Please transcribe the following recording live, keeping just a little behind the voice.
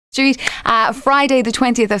Street, Friday the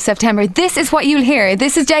 20th of September. This is what you'll hear.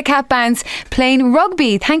 This is Dead Cat Bounce playing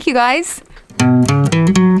Rugby. Thank you, guys.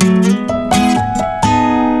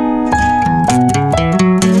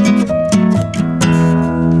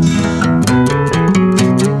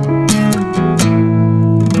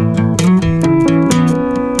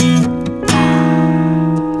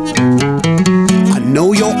 I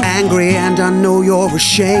know you're angry and I know you're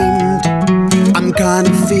ashamed. I'm kind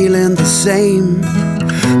of feeling the same.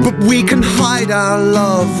 But we can hide our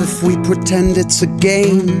love if we pretend it's a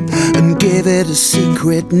game and give it a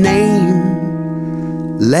secret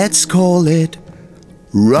name. Let's call it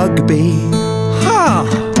Rugby. Huh.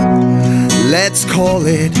 Let's call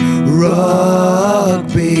it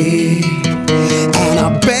Rugby. And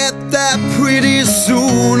I bet that pretty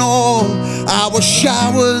soon all our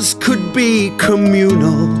showers could be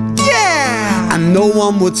communal. Yeah! And no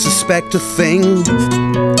one would suspect a thing.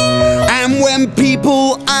 And when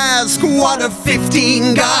people ask what are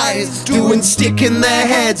 15 guys doing, sticking their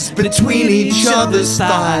heads between each other's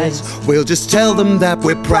thighs, we'll just tell them that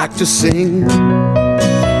we're practicing.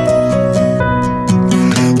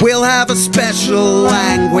 We'll have a special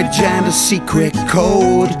language and a secret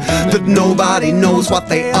code that nobody knows what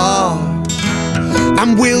they are.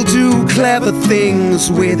 And we'll do clever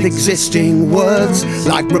things with existing words,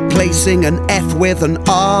 like replacing an F with an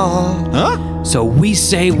R. Huh? So we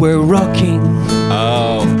say we're rocking,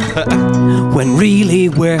 Oh. when really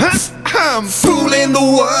we're fooling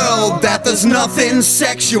the world that there's nothing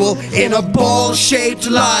sexual in a ball shaped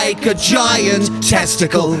like a giant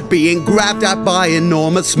testicle being grabbed at by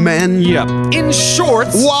enormous men. Yep. In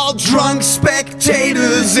shorts. While drunk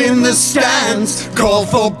spectators in the stands call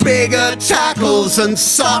for bigger tackles and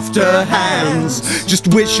softer hands, just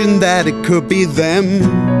wishing that it could be them.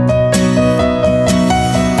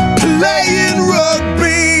 Playing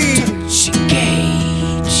rugby,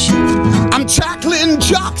 engage. I'm tackling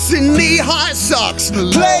jocks in knee-high socks.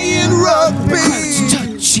 Playing rugby,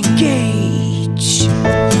 Touch, engage.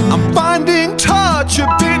 I'm finding touch a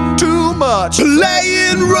bit too much.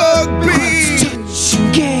 playing rugby. Touch,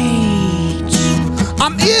 engage.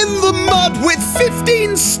 I'm in the mud with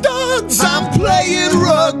 15 studs. I'm playing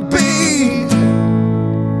rugby.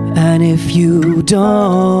 And if you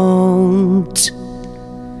don't,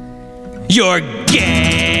 you're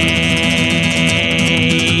gay.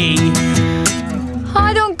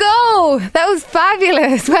 I don't go. That was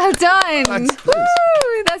fabulous. Well done. Thanks. Woo!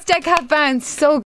 That's Dead Cat Bounce. So